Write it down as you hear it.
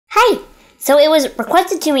Hi! So it was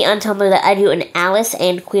requested to me on Tumblr that I do an Alice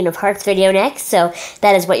and Queen of Hearts video next, so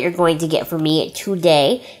that is what you're going to get from me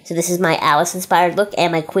today. So this is my Alice-inspired look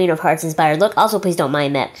and my Queen of Hearts-inspired look. Also, please don't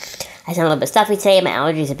mind that I sound a little bit stuffy today. My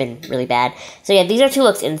allergies have been really bad. So yeah, these are two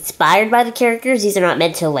looks inspired by the characters. These are not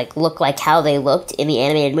meant to look like how they looked in the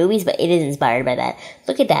animated movies, but it is inspired by that.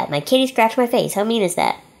 Look at that. My kitty scratched my face. How mean is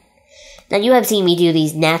that? Now, you have seen me do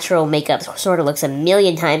these natural makeup sort of looks a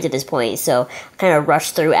million times at this point, so I'll kind of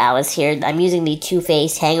rush through Alice here. I'm using the Too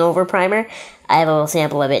Faced Hangover Primer. I have a little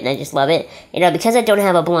sample of it, and I just love it. You know, because I don't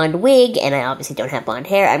have a blonde wig, and I obviously don't have blonde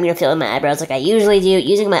hair, I'm going to fill in my eyebrows like I usually do,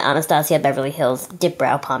 using my Anastasia Beverly Hills Dip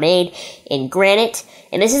Brow Pomade in Granite.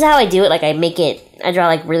 And this is how I do it. I draw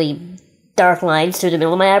really dark lines through the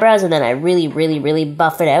middle of my eyebrows, and then I really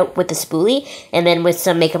buff it out with the spoolie, and then with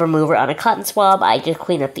some makeup remover on a cotton swab, I just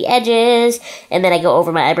clean up the edges, and then I go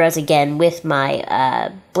over my eyebrows again with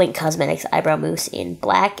my Blink Cosmetics Eyebrow Mousse in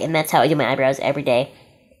black, and that's how I do my eyebrows every day.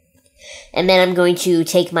 And then I'm going to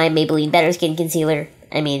take my Maybelline Better Skin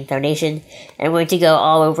foundation, and I'm going to go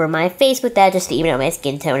all over my face with that just to even out my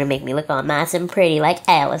skin tone and make me look all nice and pretty like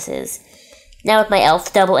Alice's. Now with my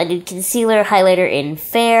e.l.f. double-ended concealer highlighter in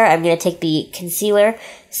Fair, I'm going to take the concealer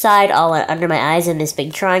side all under my eyes in this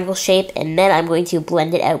big triangle shape, and then I'm going to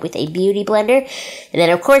blend it out with a beauty blender. And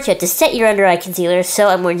then, of course, you have to set your under-eye concealer, so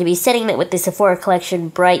I'm going to be setting that with the Sephora Collection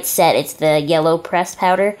Bright Set. It's the yellow pressed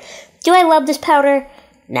powder. Do I love this powder?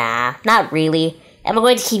 Nah, not really. Am I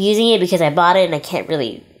going to keep using it because I bought it and I can't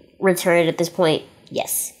really return it at this point?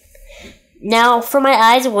 Yes. Now, for my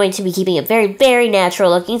eyes, I'm going to be keeping it very natural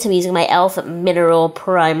looking, so I'm using my e.l.f. Mineral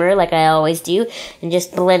Primer, like I always do, and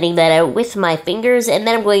just blending that out with my fingers, and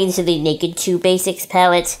then I'm going into the Naked 2 Basics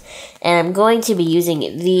palette, and I'm going to be using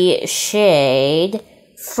the shade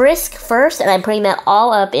Frisk first, and I'm putting that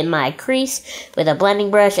all up in my crease with a blending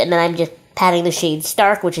brush, and then I'm just patting the shade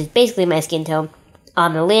Stark, which is basically my skin tone,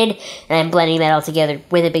 on the lid, and I'm blending that all together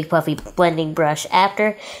with a big puffy blending brush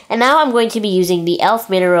after. And now I'm going to be using the e.l.f.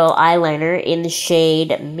 Mineral Eyeliner in the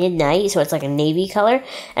shade Midnight, so it's like a navy color.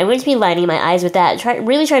 I'm going to be lining my eyes with that,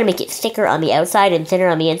 really trying to make it thicker on the outside and thinner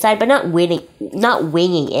on the inside, but not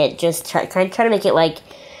winging it, just try to make it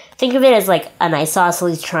think of it as like an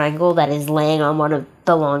isosceles triangle that is laying on one of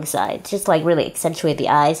the long sides, just really accentuate the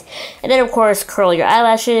eyes. And then, of course, curl your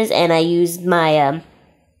eyelashes, and I use my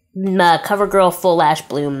CoverGirl Full Lash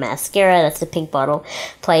Bloom Mascara. That's the pink bottle.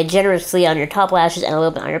 Apply it generously on your top lashes and a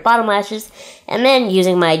little bit on your bottom lashes. And then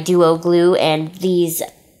using my Duo Glue and these,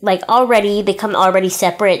 they come already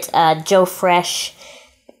separate Joe Fresh,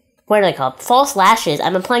 what are they called? False lashes.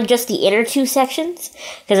 I'm applying just the inner two sections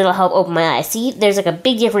because it'll help open my eyes. See, there's a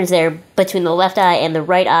big difference there between the left eye and the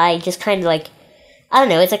right eye. Just kind of I don't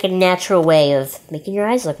know, it's like a natural way of making your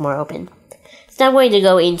eyes look more open. So now I'm going to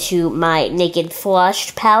go into my Naked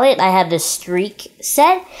Flushed palette. I have the Streak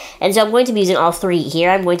set, and so I'm going to be using all three here.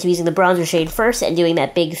 I'm going to be using the bronzer shade first and doing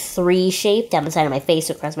that big 3 shape down the side of my face,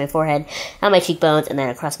 across my forehead, on my cheekbones, and then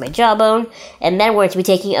across my jawbone. And then we're going to be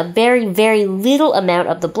taking a very little amount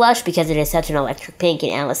of the blush because it is such an electric pink,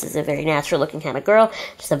 and Alice is a very natural-looking kind of girl.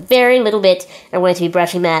 Just a very little bit. I'm going to be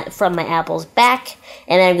brushing that from my apples back,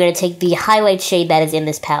 and then I'm going to take the highlight shade that is in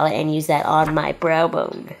this palette and use that on my brow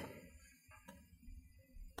bone.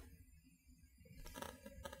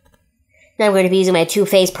 Now I'm going to be using my Too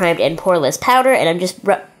Faced Primed and Poreless Powder, and I'm just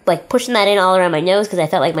pushing that in all around my nose because I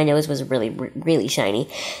felt like my nose was really shiny.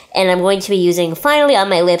 And I'm going to be using, finally on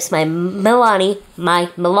my lips, my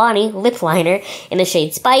Milani lip liner in the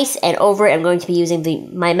shade Spice, and over it I'm going to be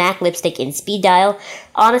using my MAC lipstick in Speed Dial.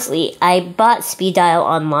 Honestly, I bought Speed Dial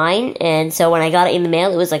online, and so when I got it in the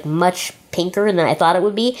mail, it was much pinker than I thought it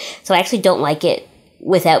would be, so I actually don't like it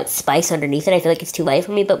without Spice underneath it. I feel like it's too light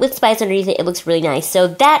for me, but with Spice underneath it, it looks really nice. So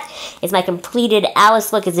that is my completed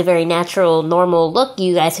Alice look. It's a very natural, normal look.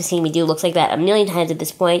 You guys have seen me do looks like that a million times at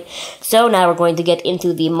this point. So now we're going to get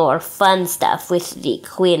into the more fun stuff with the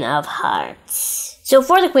Queen of Hearts. So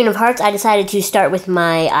for the Queen of Hearts, I decided to start with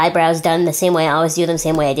my eyebrows done the same way I always do them,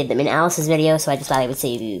 same way I did them in Alice's video, so I just thought I would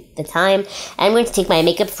save you the time. And I'm going to take my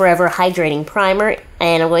Makeup Forever Hydrating Primer,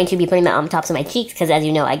 and I'm going to be putting that on the tops of my cheeks, because as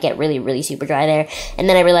you know, I get really super dry there. And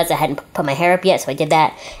then I realized I hadn't put my hair up yet, so I did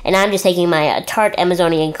that. And now I'm just taking my Tarte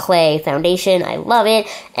Amazonian Clay foundation. I love it,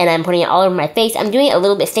 and I'm putting it all over my face. I'm doing it a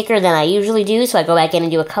little bit thicker than I usually do, so I go back in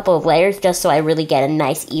and do a couple of layers, just so I really get a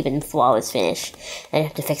nice, even, flawless finish. I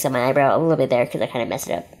have to fix up my eyebrow a little bit there, because I kind of messed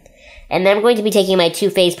it up. And then I'm going to be taking my Too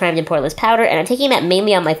Faced Primed and Poreless Powder, and I'm taking that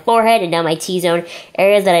mainly on my forehead and down my T-zone,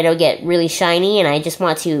 areas that I know get really shiny, and I just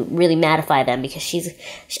want to really mattify them, because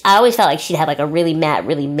I always felt like she'd have a really matte,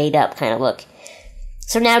 really made-up kind of look.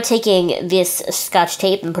 So now taking this Scotch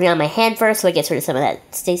tape and putting it on my hand first so I get sort of some of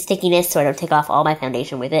that stickiness so I don't take off all my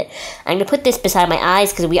foundation with it. I'm going to put this beside my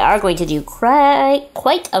eyes because we are going to do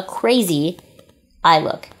quite a crazy eye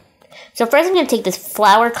look. So first I'm going to take this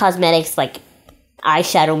Flower Cosmetics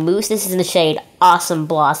eyeshadow mousse. This is in the shade Awesome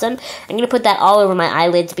Blossom. I'm going to put that all over my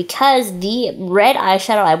eyelids because the red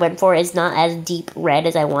eyeshadow I went for is not as deep red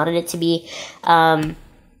as I wanted it to be.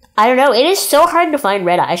 I don't know. It is so hard to find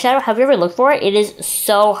red eyeshadow. Have you ever looked for it? It is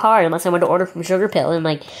so hard unless I want to order from Sugar Pill. And,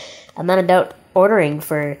 I'm not about ordering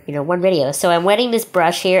for, one video. So I'm wetting this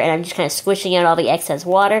brush here, and I'm just kind of squishing out all the excess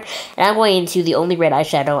water. And I'm going into the only red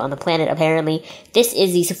eyeshadow on the planet, apparently. This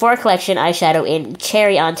is the Sephora Collection eyeshadow in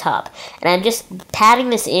Cherry on Top. And I'm just patting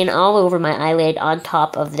this in all over my eyelid on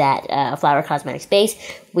top of that Flower Cosmetics base.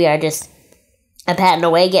 We are just... I'm patting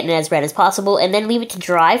away, getting it as red as possible, and then leave it to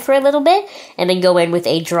dry for a little bit, and then go in with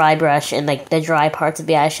a dry brush and, the dry parts of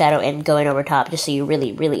the eyeshadow and go in over top just so you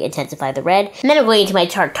really, really intensify the red. And then I'm going into my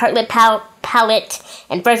Tartelette palette,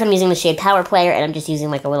 and first I'm using the shade Power Player, and I'm just using, a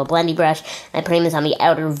little blendy brush, and I'm putting this on the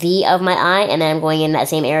outer V of my eye, and then I'm going in that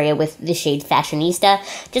same area with the shade Fashionista,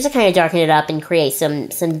 just to kind of darken it up and create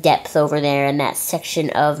some depth over there in that section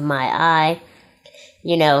of my eye,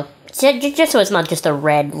 just so it's not just a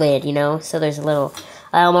red lid, so there's a little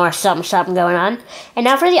more something going on. And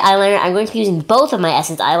now for the eyeliner, I'm going to be using both of my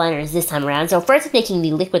Essence eyeliners this time around. So first I'm taking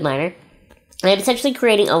the liquid liner, and I'm essentially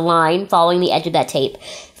creating a line following the edge of that tape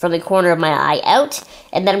from the corner of my eye out,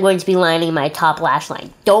 and then I'm going to be lining my top lash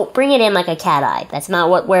line. Don't bring it in like a cat eye. That's not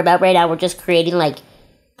what we're about right now. We're just creating, an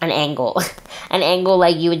angle. An angle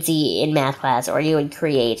like you would see in math class, or you would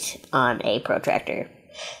create on a protractor.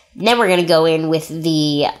 Then we're going to go in with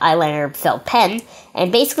the eyeliner felt pen,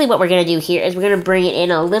 and basically what we're going to do here is we're going to bring it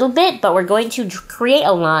in a little bit, but we're going to create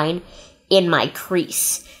a line in my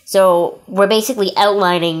crease. So we're basically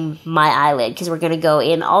outlining my eyelid, because we're going to go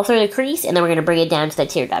in all through the crease, and then we're going to bring it down to the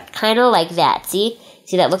tear duct, kind of like that, see?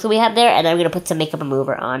 See that look that we have there? And then I'm going to put some makeup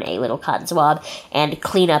remover on a little cotton swab and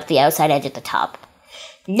clean up the outside edge at the top.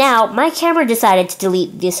 Now, my camera decided to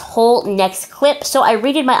delete this whole next clip, so I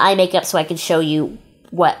redid my eye makeup so I could show you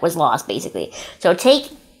what was lost, basically. So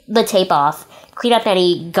take the tape off, clean up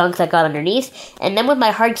any gunk that got underneath, and then with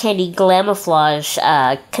my Hard Candy Glamouflage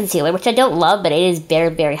concealer, which I don't love, but it is very,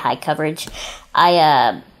 very high coverage,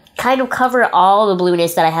 I kind of cover all the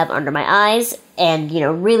blueness that I have under my eyes, and,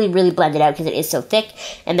 really, really blend it out because it is so thick.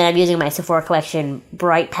 And then I'm using my Sephora Collection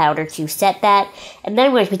Bright Powder to set that. And then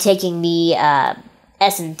I'm going to be taking the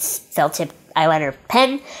Essence Felt Tip eyeliner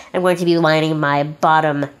pen. I'm going to be lining my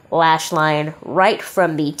bottom lash line right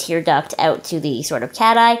from the tear duct out to the sort of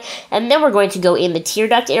cat eye, and then we're going to go in the tear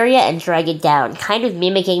duct area and drag it down, kind of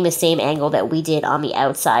mimicking the same angle that we did on the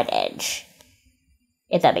outside edge,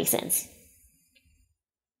 if that makes sense.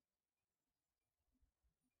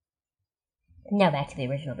 Now back to the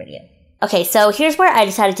original video. Okay, so here's where I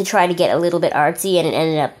decided to try to get a little bit artsy, and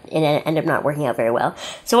it ended up not working out very well.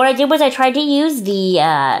 So what I did was I tried to use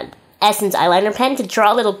the Essence eyeliner pen to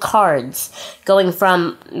draw little cards going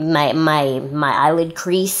from my eyelid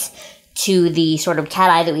crease to the sort of cat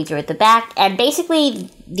eye that we drew at the back. And basically,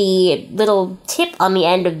 the little tip on the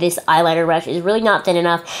end of this eyeliner brush is really not thin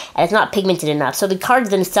enough, and it's not pigmented enough. So the cards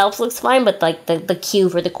themselves looks fine, but the Q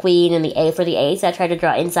for the queen and the A for the ace that I tried to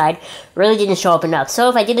draw inside really didn't show up enough. So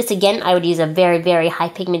if I did this again, I would use a very, very high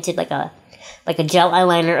pigmented, like a gel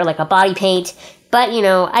eyeliner or like a body paint. But,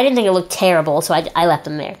 I didn't think it looked terrible, so I left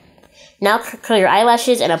them there. Now curl your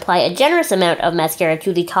eyelashes and apply a generous amount of mascara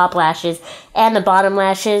to the top lashes and the bottom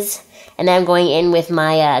lashes. And then I'm going in with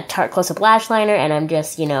my Tarte Close-Up Lash Liner, and I'm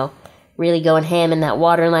just, really going ham in that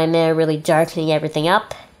waterline there, really darkening everything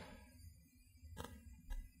up.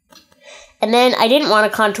 And then I didn't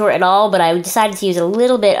want to contour at all, but I decided to use a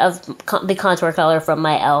little bit of the contour color from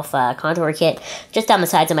my e.l.f. Contour Kit just down the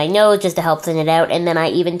sides of my nose just to help thin it out. And then I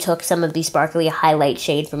even took some of the sparkly highlight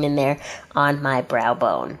shade from in there on my brow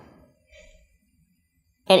bone.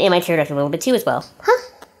 And in my tear duct a little bit too as well.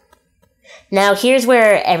 Now here's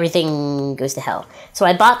where everything goes to hell. So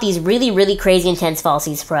I bought these really, really crazy intense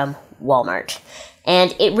falsies from Walmart.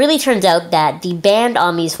 And it really turns out that the band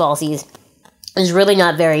on these falsies is really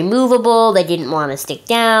not very movable. They didn't want to stick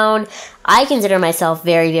down. I consider myself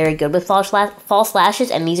very, very good with false lashes,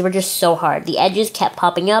 and these were just so hard. The edges kept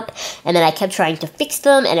popping up, and then I kept trying to fix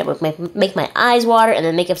them, and it would make my eyes water, and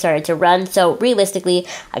the makeup started to run. So realistically,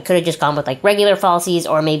 I could have just gone with regular falsies,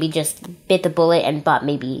 or maybe just bit the bullet and bought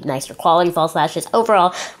maybe nicer quality false lashes.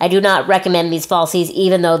 Overall, I do not recommend these falsies,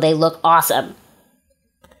 even though they look awesome.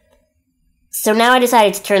 So now I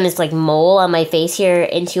decided to turn this mole on my face here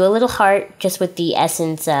into a little heart just with the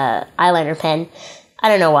Essence eyeliner pen. I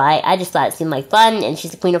don't know why. I just thought it seemed like fun, and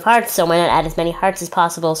she's the Queen of Hearts, so why not add as many hearts as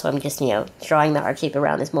possible? So I'm just, drawing the heart shape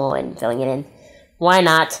around this mole and filling it in. Why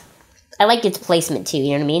not? I like its placement, too,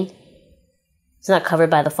 you know what I mean? It's not covered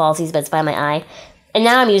by the falsies, but it's by my eye. And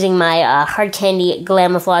now I'm using my Hard Candy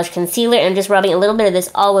Glamouflage Concealer, and I'm just rubbing a little bit of this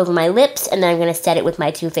all over my lips, and then I'm going to set it with my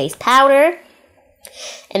Too Faced powder.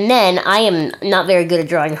 And then, I am not very good at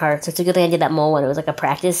drawing hearts, so it's a good thing I did that mole one. It was like a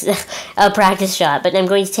practice shot. But I'm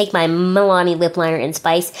going to take my Milani lip liner in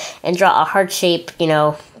Spice and draw a heart shape,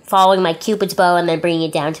 following my Cupid's bow and then bringing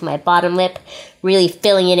it down to my bottom lip, really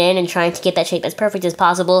filling it in and trying to get that shape as perfect as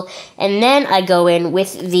possible. And then I go in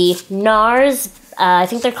with the NARS, I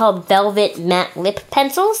think they're called Velvet Matte Lip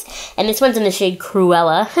Pencils, and this one's in the shade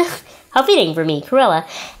Cruella. How fitting for me, Cruella.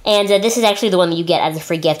 And this is actually the one that you get as a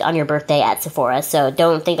free gift on your birthday at Sephora, so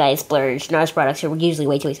don't think I splurged. NARS products are usually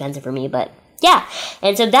way too expensive for me, but yeah.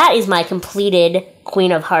 And so that is my completed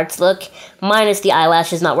Queen of Hearts look, minus the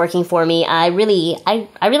eyelashes not working for me. I really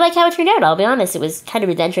like how it turned out, I'll be honest. It was kind of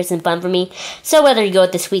adventurous and fun for me. So whether you go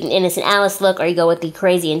with the sweet and innocent Alice look or you go with the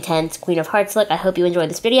crazy intense Queen of Hearts look, I hope you enjoyed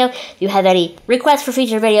this video. If you have any requests for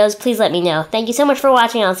future videos, please let me know. Thank you so much for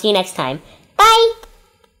watching. I'll see you next time. Bye!